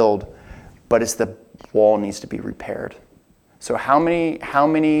be filled, but it's the wall needs to be repaired. So how many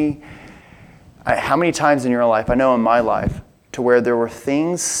times in your life, I know in my life, to where there were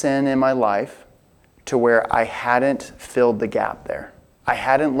things, sin in my life, to where I hadn't filled the gap there. I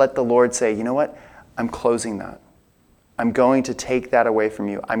hadn't let the Lord say, you know what? I'm closing that. I'm going to take that away from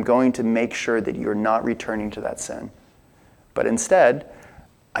you. I'm going to make sure that you're not returning to that sin. But instead,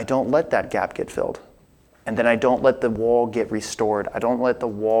 I don't let that gap get filled. And then I don't let the wall get restored. I don't let the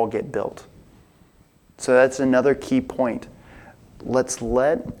wall get built. So that's another key point. Let's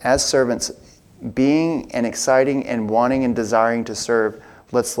let, as servants, being and exciting and wanting and desiring to serve,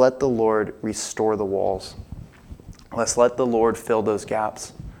 let's let the Lord restore the walls. Let's let the Lord fill those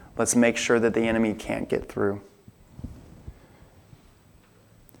gaps. Let's make sure that the enemy can't get through.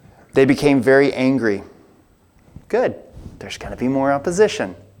 They became very angry. Good. There's going to be more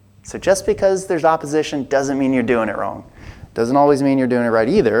opposition. So just because there's opposition doesn't mean you're doing it wrong. Doesn't always mean you're doing it right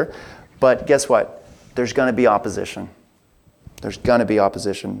either. But guess what? There's going to be opposition. There's going to be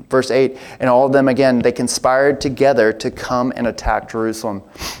opposition. Verse 8, and all of them, again, they conspired together to come and attack Jerusalem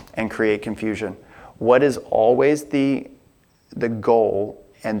and create confusion. What is always the goal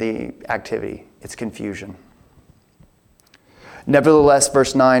and the activity? It's confusion. Nevertheless,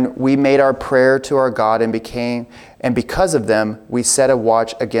 verse 9, we made our prayer to our God and because of them, we set a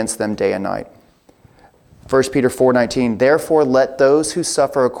watch against them day and night. 1 Peter 4:19, therefore let those who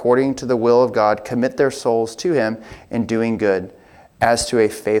suffer according to the will of God commit their souls to him in doing good, as to a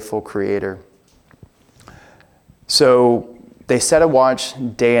faithful Creator. So they set a watch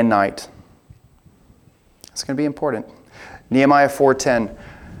day and night. It's going to be important. Nehemiah 4:10,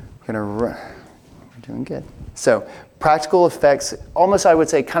 we're doing good. So practical effects, almost I would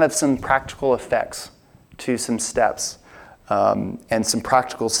say kind of some practical effects to some steps. And some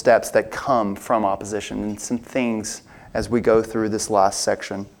practical steps that come from opposition and some things as we go through this last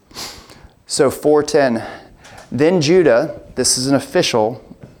section. So 4:10, then Judah, this is an official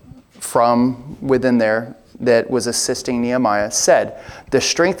from within there that was assisting Nehemiah, said, the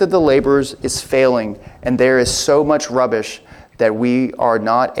strength of the laborers is failing, and there is so much rubbish that we are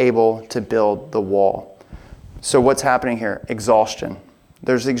not able to build the wall. So what's happening here? Exhaustion.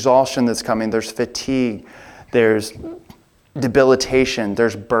 There's exhaustion that's coming. There's fatigue. There's debilitation,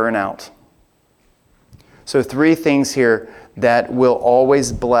 there's burnout. So 3 things here that will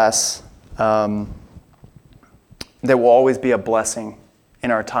always bless, that will always be a blessing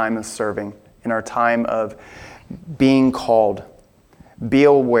in our time of serving, in our time of being called. Be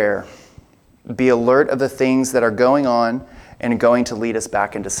aware. Be alert of the things that are going on and going to lead us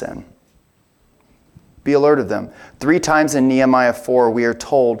back into sin. Be alert of them. 3 times in Nehemiah 4, we are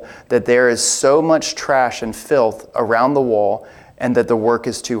told that there is so much trash and filth around the wall and that the work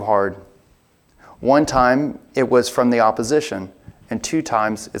is too hard. 1 time, it was from the opposition, and 2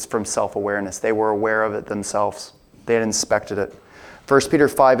 times, it's from self-awareness. They were aware of it themselves. They had inspected it. 1 Peter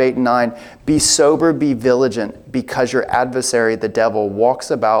 5:8-9, be sober, be vigilant, because your adversary, the devil, walks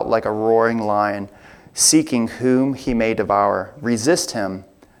about like a roaring lion, seeking whom he may devour. Resist him,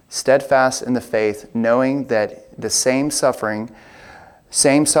 steadfast in the faith, knowing that the same sufferings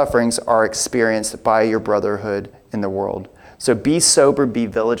are experienced by your brotherhood in the world. So be sober, be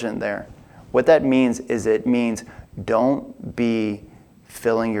vigilant there. What that means is it means don't be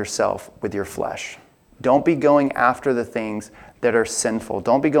filling yourself with your flesh. Don't be going after the things that are sinful.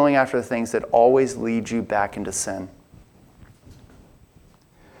 Don't be going after the things that always lead you back into sin.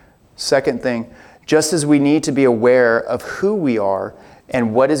 Second thing, just as we need to be aware of who we are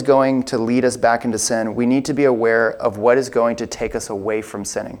and what is going to lead us back into sin, we need to be aware of what is going to take us away from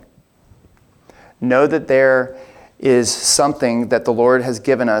sinning. Know that there is something that the Lord has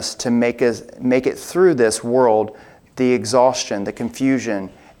given us to make it through this world, the exhaustion, the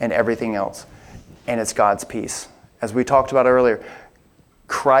confusion, and everything else. And it's God's peace. As we talked about earlier,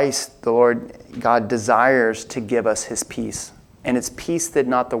 Christ, the Lord God, desires to give us his peace. And it's peace that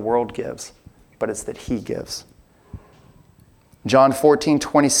not the world gives, but it's that he gives. John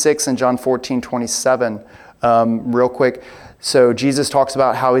 14:26 and John 14:27, real quick. So Jesus talks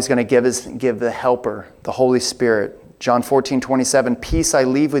about how he's going to give the helper, the Holy Spirit. John 14:27, peace I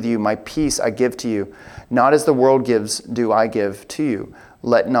leave with you, my peace I give to you. Not as the world gives, do I give to you.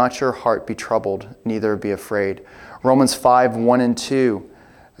 Let not your heart be troubled, neither be afraid. Romans 5:1-2.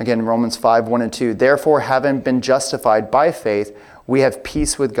 Again, Romans 5:1-2. Therefore, having been justified by faith, we have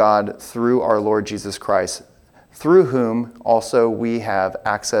peace with God through our Lord Jesus Christ, through whom also we have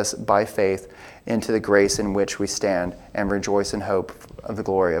access by faith into the grace in which we stand and rejoice in hope of the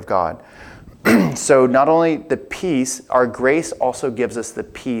glory of God. So not only the peace, our grace also gives us the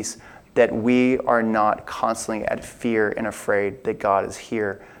peace that we are not constantly at fear and afraid that God is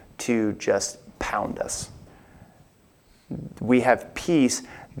here to just pound us. We have peace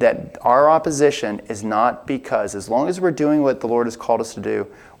that our opposition is not because, as long as we're doing what the Lord has called us to do,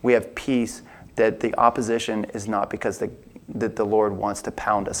 we have peace that the opposition is not because that the Lord wants to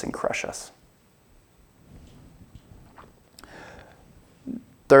pound us and crush us.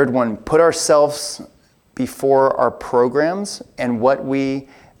 Third one, put ourselves before our programs and what we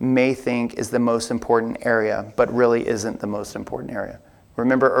may think is the most important area, but really isn't the most important area.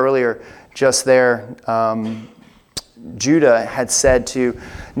 Remember earlier, just there, Judah had said to,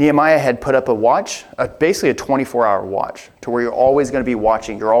 Nehemiah had put up a watch, basically a 24-hour watch, to where you're always going to be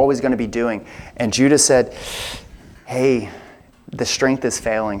watching, you're always going to be doing. And Judah said, hey, the strength is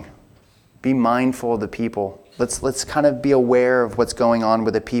failing. Be mindful of the people. Let's kind of be aware of what's going on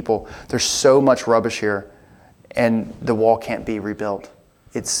with the people. There's so much rubbish here, and the wall can't be rebuilt.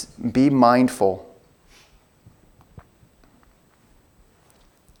 It's be mindful.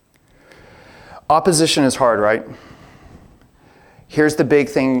 Opposition is hard, right? Here's the big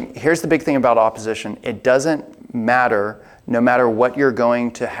thing about opposition. It doesn't matter, no matter what you're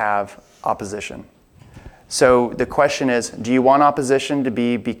going to have opposition. So the question is, do you want opposition to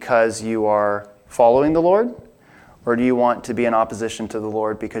be because you are following the Lord? Or do you want to be in opposition to the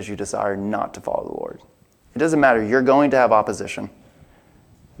Lord because you desire not to follow the Lord? It doesn't matter. You're going to have opposition.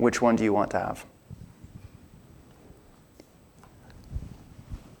 Which one do you want to have?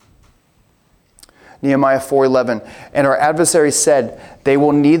 Nehemiah 4:11, and our adversaries said, they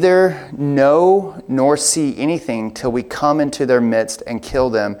will neither know nor see anything till we come into their midst and kill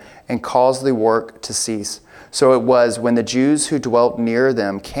them and cause the work to cease. So it was when the Jews who dwelt near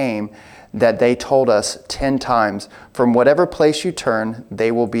them came that they told us 10 times, from whatever place you turn,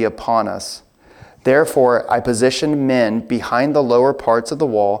 they will be upon us. Therefore, I positioned men behind the lower parts of the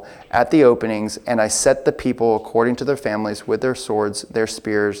wall at the openings, and I set the people according to their families with their swords, their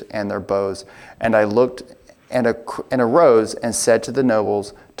spears, and their bows. And I looked and arose and said to the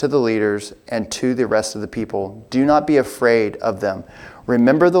nobles, to the leaders, and to the rest of the people, do not be afraid of them.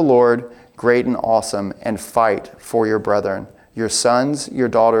 Remember the Lord, great and awesome, and fight for your brethren, your sons, your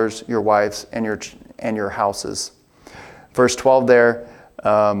daughters, your wives, and your houses. Verse 12 there,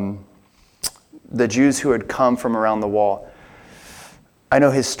 the Jews who had come from around the wall. I know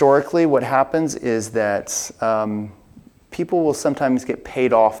historically what happens is that people will sometimes get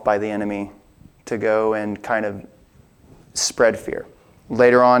paid off by the enemy to go and kind of spread fear.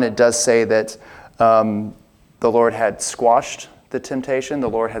 Later on, it does say that the Lord had squashed the temptation. The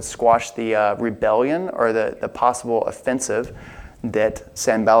Lord had squashed the rebellion or the possible offensive that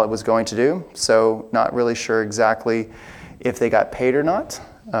Sanballat was going to do. So not really sure exactly if they got paid or not.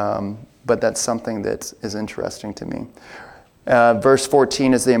 But that's something that is interesting to me. Verse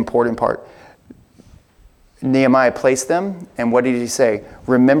 14 is the important part. Nehemiah placed them, and what did he say?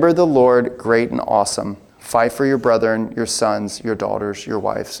 Remember the Lord, great and awesome. Fight for your brethren, your sons, your daughters, your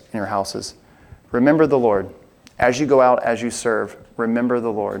wives, and your houses. Remember the Lord. As you go out, as you serve, remember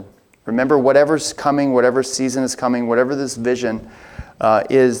the Lord. Remember whatever's coming, whatever season is coming, whatever this vision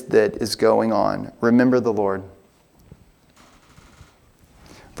is that is going on. Remember the Lord.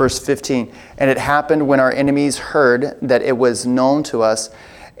 Verse 15, and it happened when our enemies heard that it was known to us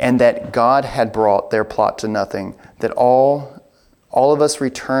and that God had brought their plot to nothing, that all of us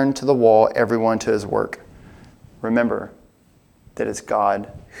returned to the wall, everyone to his work. Remember that it's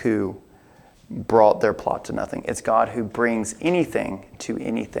God who brought their plot to nothing. It's God who brings anything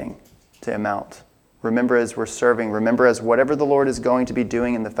to amount. Remember as we're serving, remember as whatever the Lord is going to be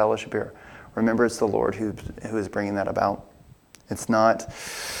doing in the fellowship here, remember it's the Lord who is bringing that about. It's not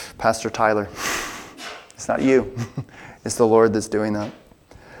Pastor Tyler. It's not you. It's the Lord that's doing that.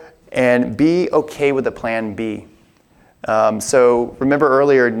 And be okay with the plan B. So remember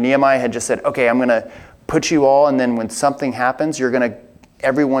earlier, Nehemiah had just said, okay, I'm going to put you all, and then when something happens,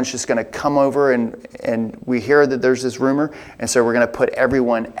 everyone's just going to come over, and we hear that there's this rumor, and so we're going to put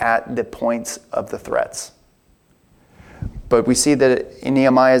everyone at the points of the threats. But we see that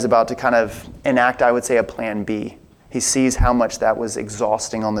Nehemiah is about to kind of enact, I would say, a plan B. He sees how much that was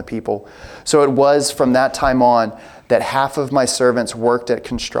exhausting on the people. So it was from that time on that half of my servants worked at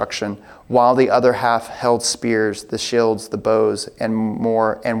construction, while the other half held spears, the shields, the bows, and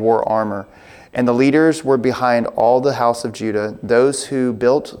wore armor. And the leaders were behind all the house of Judah, those who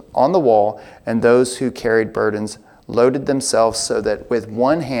built on the wall and those who carried burdens, loaded themselves so that with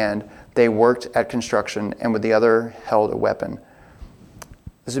one hand they worked at construction and with the other held a weapon.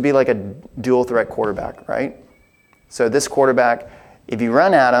 This would be like a dual threat quarterback, right? So this quarterback, if you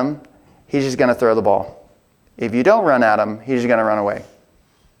run at him, he's just going to throw the ball. If you don't run at him, he's just going to run away.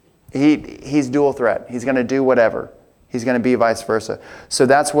 He's dual threat. He's going to do whatever. He's going to be vice versa. So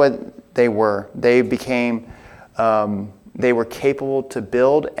that's what they were. They were capable to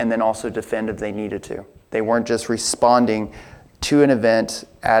build and then also defend if they needed to. They weren't just responding to an event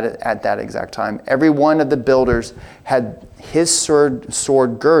at that exact time. Every one of the builders had his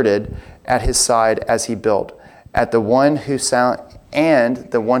sword girded at his side as he built. The one who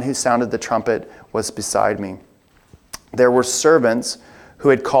sounded the trumpet was beside me. There were servants who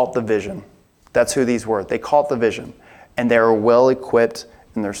had caught the vision. That's who these were. They caught the vision, and they were well equipped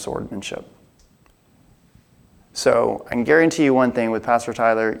in their swordmanship. So I can guarantee you one thing with Pastor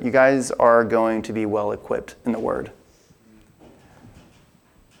Tyler, you guys are going to be well equipped in the Word.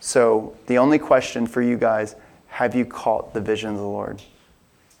 So the only question for you guys, have you caught the vision of the Lord?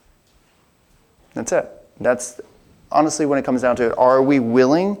 That's it. That's honestly when it comes down to it. Are we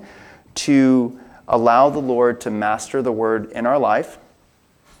willing to allow the Lord to master the Word in our life?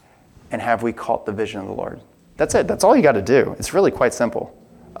 And have we caught the vision of the Lord? That's it. That's all you got to do. It's really quite simple.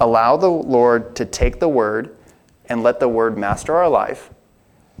 Allow the Lord to take the word and let the word master our life,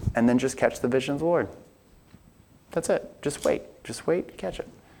 and then just catch the vision of the Lord. That's it. Just wait. Just wait, catch it.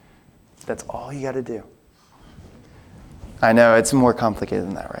 That's all you got to do. I know, it's more complicated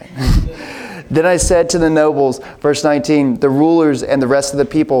than that, right? Then I said to the nobles, verse 19, the rulers and the rest of the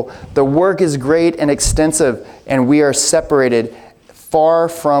people, the work is great and extensive, and we are separated far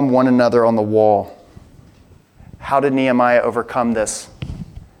from one another on the wall. How did Nehemiah overcome this?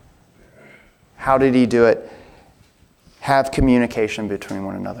 How did he do it? Have communication between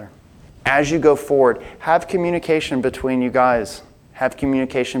one another. As you go forward, have communication between you guys. Have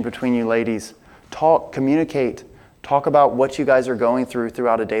communication between you ladies. Talk, communicate. Talk about what you guys are going through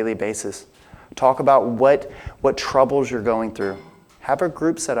throughout a daily basis. Talk about what troubles you're going through. Have a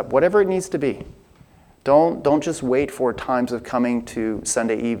group set up, whatever it needs to be. Don't just wait for times of coming to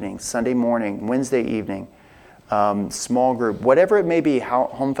Sunday evening, Sunday morning, Wednesday evening, small group, whatever it may be,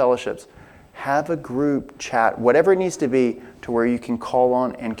 home fellowships. Have a group chat, whatever it needs to be, to where you can call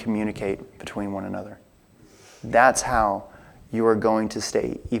on and communicate between one another. That's how you are going to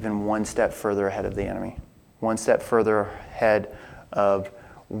stay even one step further ahead of the enemy, one step further ahead of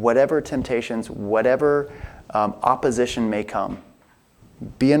whatever temptations, whatever opposition may come.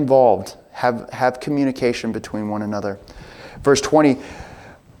 Be involved. Have communication between one another. Verse 20,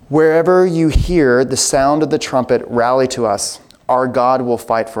 wherever you hear the sound of the trumpet, rally to us. Our God will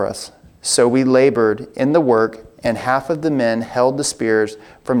fight for us. So we labored in the work, and half of the men held the spears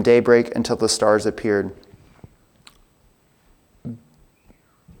from daybreak until the stars appeared.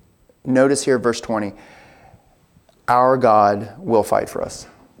 Notice here, verse 20, our God will fight for us.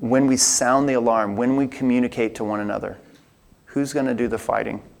 When we sound the alarm, when we communicate to one another, who's going to do the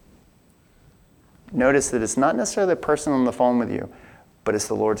fighting? Notice that it's not necessarily the person on the phone with you, but it's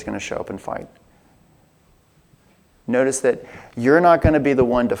the Lord's going to show up and fight. Notice that you're not going to be the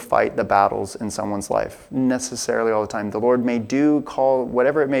one to fight the battles in someone's life necessarily all the time. The Lord may do, call,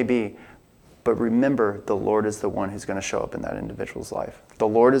 whatever it may be, but remember, the Lord is the one who's going to show up in that individual's life. The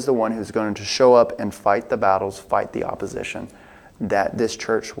Lord is the one who's going to show up and fight the battles, fight the opposition that this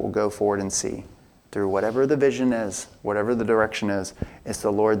church will go forward and see. Through whatever the vision is, whatever the direction is, it's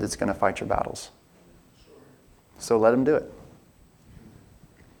the Lord that's going to fight your battles. So let him do it.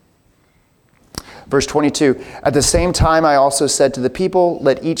 Verse 22, at the same time I also said to the people,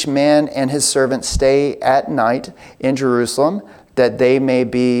 let each man and his servant stay at night in Jerusalem, that they may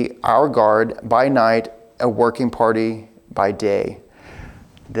be our guard by night, a working party by day.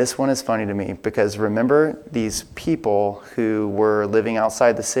 This one is funny to me because remember these people who were living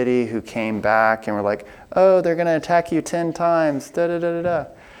outside the city who came back and were like, oh, they're going to attack you 10 times, da-da-da-da-da.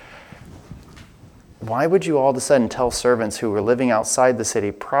 Why would you all of a sudden tell servants who were living outside the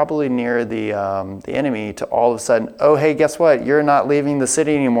city, probably near the enemy, to all of a sudden, oh, hey, guess what? You're not leaving the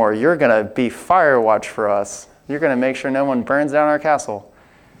city anymore. You're going to be fire watch for us. You're going to make sure no one burns down our castle.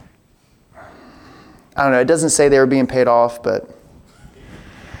 I don't know. It doesn't say they were being paid off, but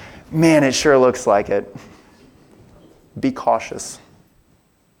man, it sure looks like it. Be cautious.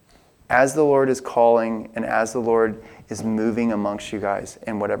 As the Lord is calling and as the Lord is moving amongst you guys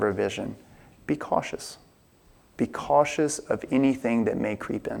in whatever vision, be cautious. Be cautious of anything that may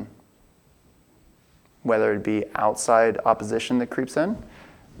creep in. Whether it be outside opposition that creeps in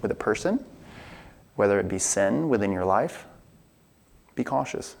with a person, whether it be sin within your life, be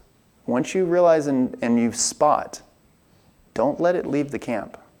cautious. Once you realize and you spot, don't let it leave the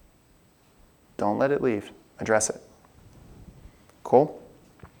camp. Don't let it leave. Address it. Cool?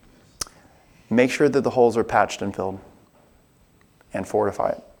 Make sure that the holes are patched and filled. And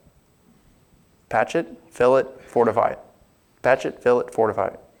fortify it. Patch it, fill it, fortify it. Patch it, fill it, fortify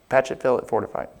it. Patch it, fill it, fortify it.